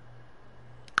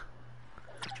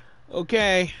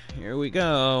 Okay, here we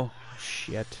go.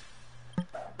 Shit.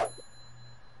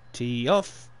 Tee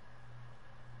off.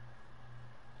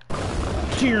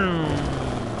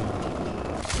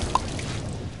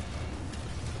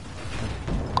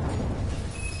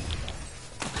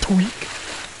 Tweak.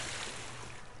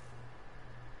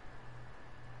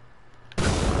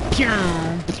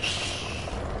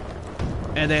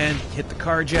 And then hit the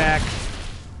carjack.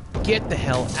 Get the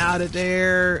hell out of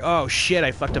there. Oh shit,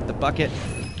 I fucked up the bucket.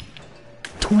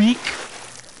 Tweak.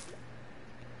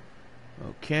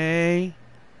 Okay.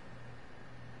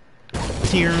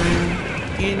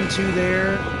 Into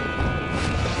there.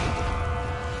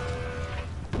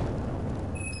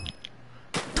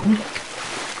 Tweak.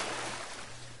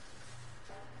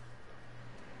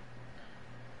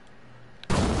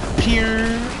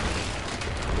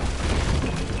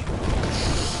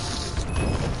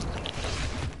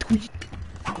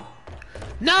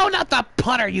 No, not the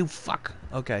putter, you fuck.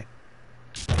 Okay.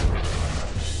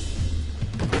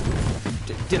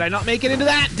 Did I not make it into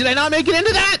that? Did I not make it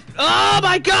into that? Oh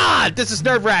my god! This is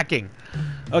nerve-wracking.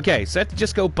 Okay, so I have to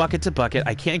just go bucket to bucket.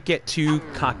 I can't get too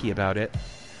cocky about it.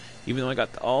 Even though I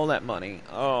got all that money.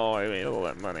 Oh, I made all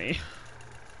that money.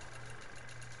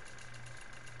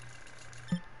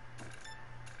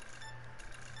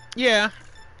 Yeah.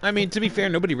 I mean, to be fair,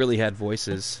 nobody really had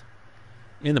voices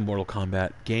in the Mortal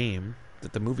Kombat game.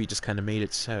 That the movie just kind of made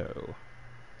it so.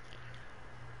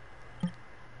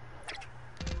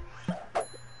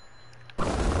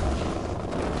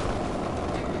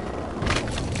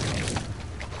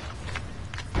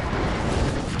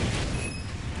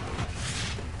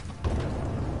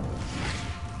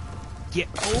 Get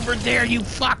over there, you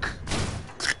fuck!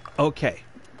 Okay.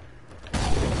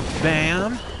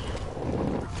 Bam.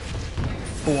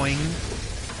 Boing.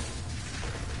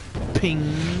 Ping.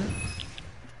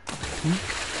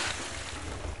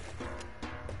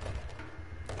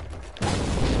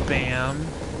 Bam.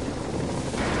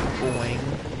 Boing.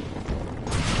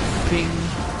 Ping.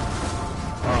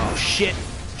 Oh, shit.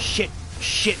 Shit.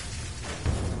 Shit.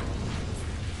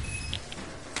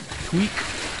 Tweak.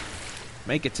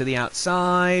 Make it to the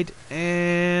outside.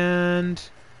 And...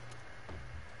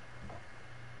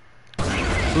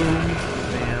 boom.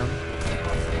 Bam.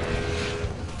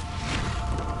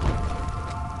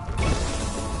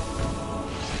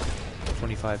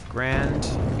 $25 grand.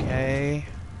 Okay.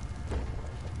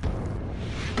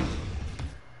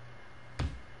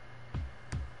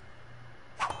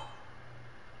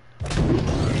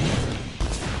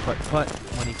 Putt.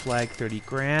 Money flag, 30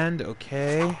 grand.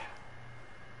 Okay.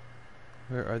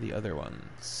 Where are the other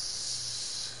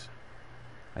ones?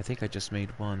 I think I just made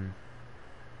one.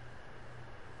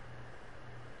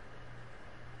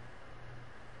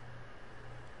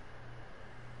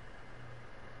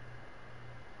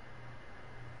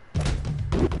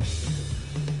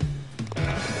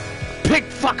 pig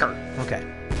fucker! Okay.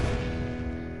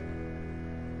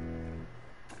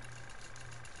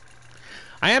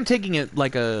 I am taking it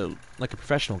like a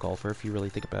professional golfer, if you really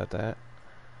think about that.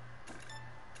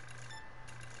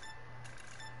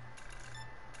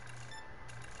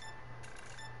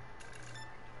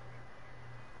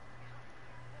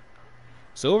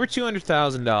 So over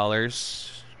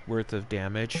 $200,000 worth of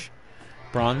damage.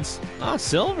 Bronze. Oh,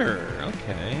 silver.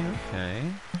 Okay, okay.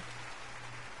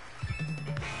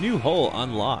 New hole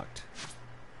unlocked.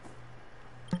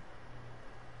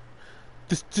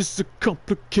 This is a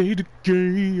complicated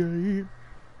game.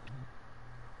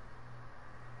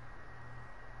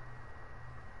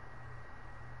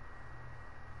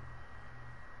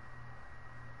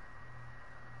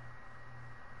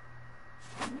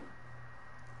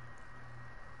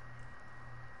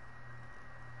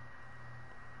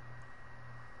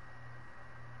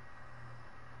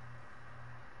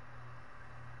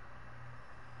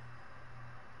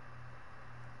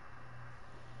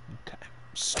 Okay.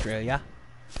 Australia.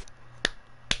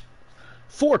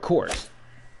 4 cores.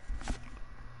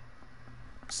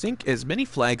 Sink as many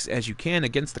flags as you can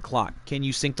against the clock. Can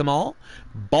you sink them all?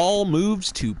 Ball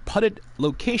moves to putted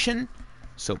location,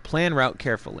 so plan route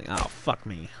carefully. Oh, fuck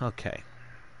me. Okay.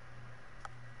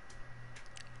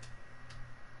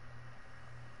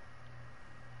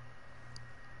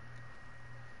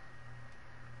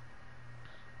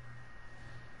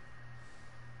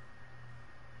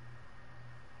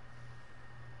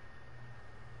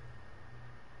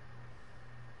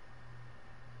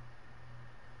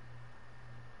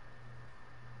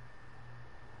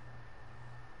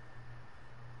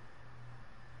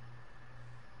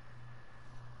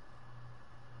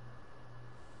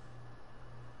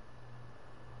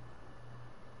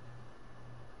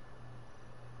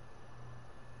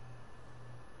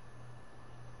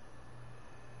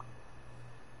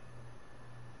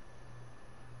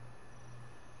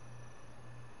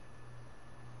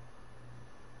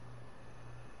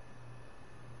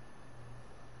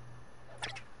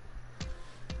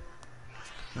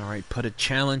 Alright, put a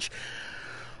challenge.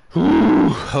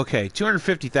 Ooh, okay,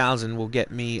 250,000 will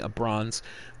get me a bronze.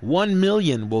 1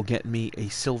 million will get me a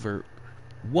silver.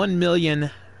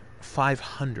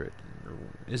 1,500,000.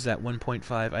 Is that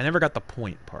 1.5? I never got the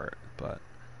point part, but...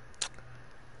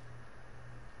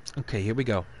 Okay, here we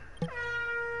go.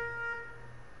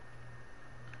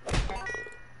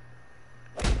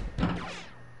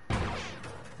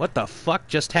 What the fuck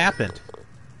just happened?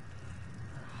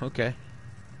 Okay.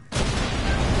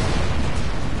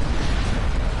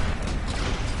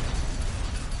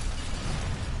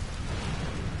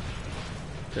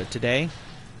 So today...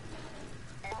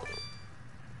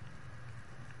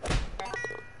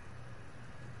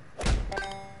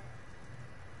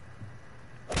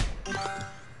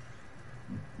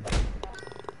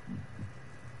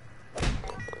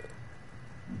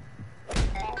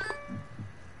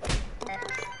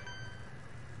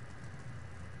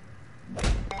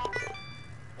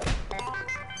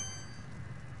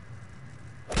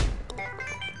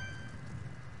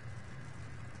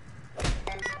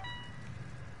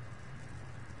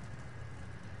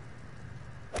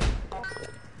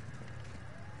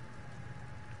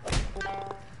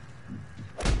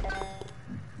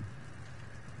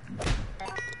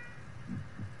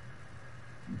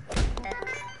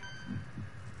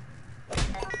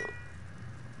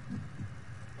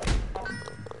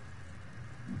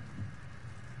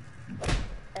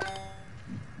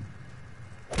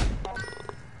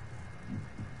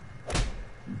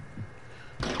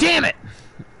 Damn it!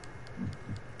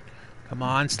 Come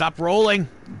on, stop rolling.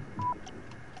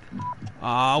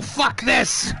 Oh, fuck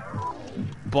this!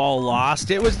 Ball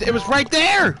lost. It was right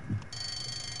there!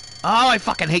 Oh, I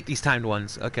fucking hate these timed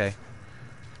ones. Okay.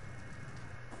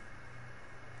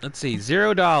 Let's see.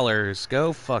 $0.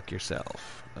 Go fuck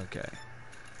yourself. Okay.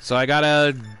 So I got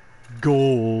a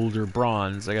gold or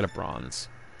bronze. I got a bronze.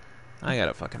 I got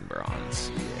a fucking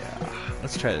bronze. Yeah.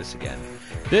 Let's try this again.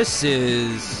 This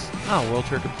is... Oh, world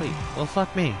tour complete. Well,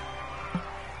 fuck me.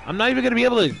 I'm not even going to be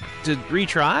able to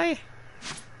retry?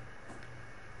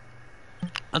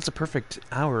 That's a perfect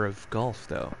hour of golf,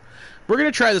 though. We're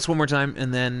going to try this one more time,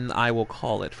 and then I will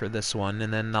call it for this one,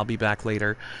 and then I'll be back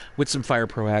later with some Fire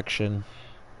Pro action.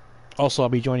 Also, I'll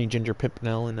be joining Ginger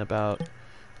Pipnell in about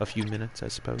a few minutes, I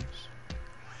suppose.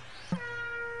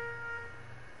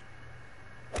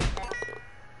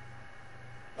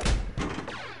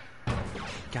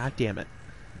 God damn it.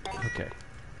 Okay.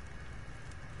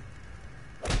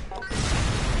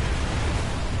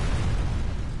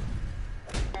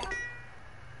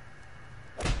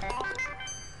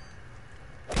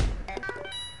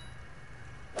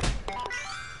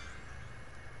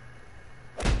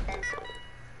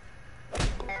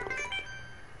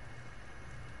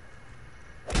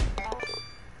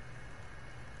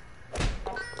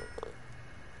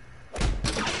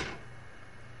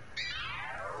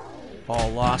 all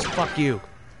lost. Fuck you.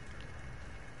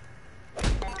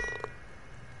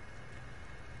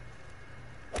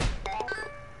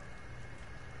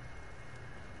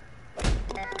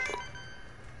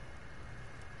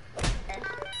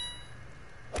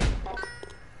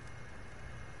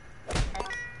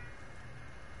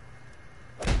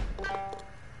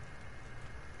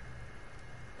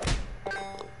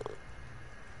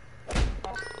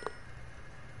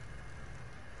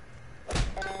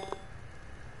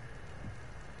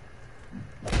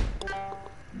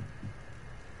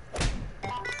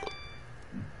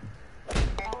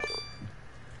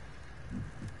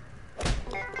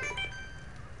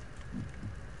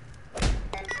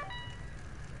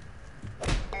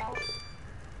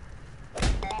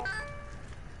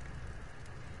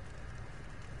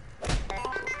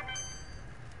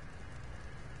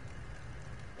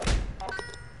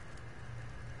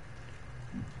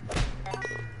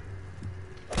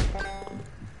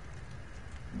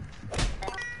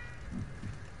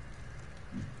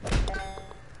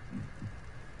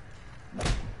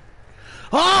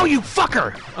 Oh, you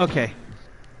fucker! Okay.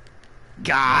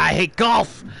 God, I hate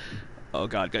golf! Oh,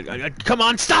 God, God, God, God. Come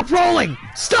on, stop rolling!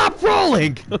 Stop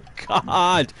rolling! Oh,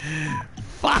 God!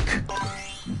 Fuck!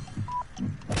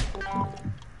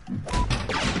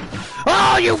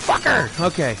 Oh, you fucker!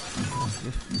 Okay.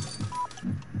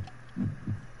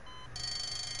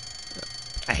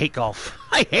 I hate golf.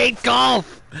 I hate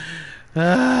golf!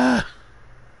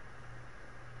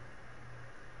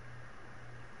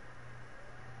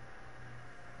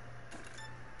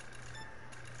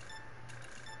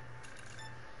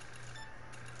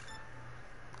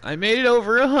 I made it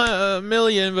over a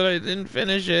million, but I didn't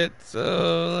finish it,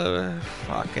 so...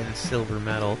 fucking silver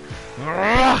medal.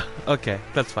 Okay,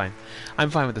 that's fine. I'm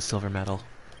fine with the silver medal.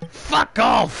 Fuck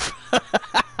off!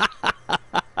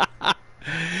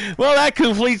 Well, that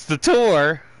completes the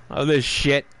tour of this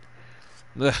shit.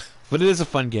 Ugh, but it is a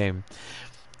fun game.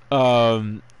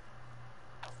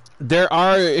 There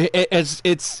are...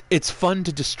 It's fun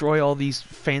to destroy all these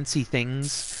fancy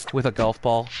things with a golf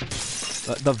ball.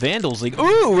 The Vandals League.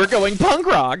 Ooh, we're going punk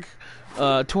rock.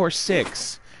 Tour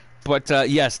 6. But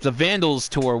yes, the Vandals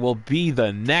tour will be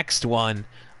the next one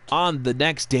on the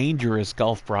next Dangerous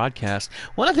Golf broadcast.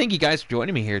 I want to thank you guys for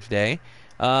joining me here today.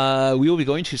 We will be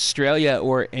going to Australia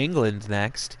or England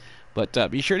next.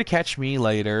 But be sure to catch me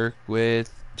later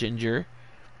with Ginger.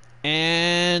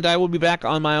 And I will be back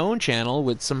on my own channel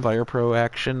with some Fire Pro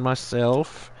action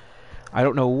myself. I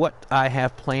don't know what I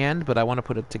have planned, but I want to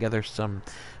put together some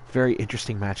very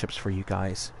interesting matchups for you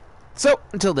guys. So,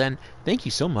 until then, thank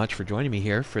you so much for joining me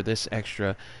here for this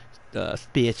extra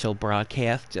special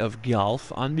broadcast of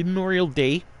golf on Memorial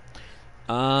Day.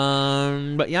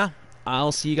 But yeah,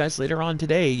 I'll see you guys later on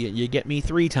today. You get me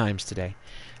 3 times today.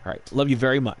 Alright, love you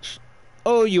very much.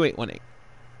 Oh, you 818.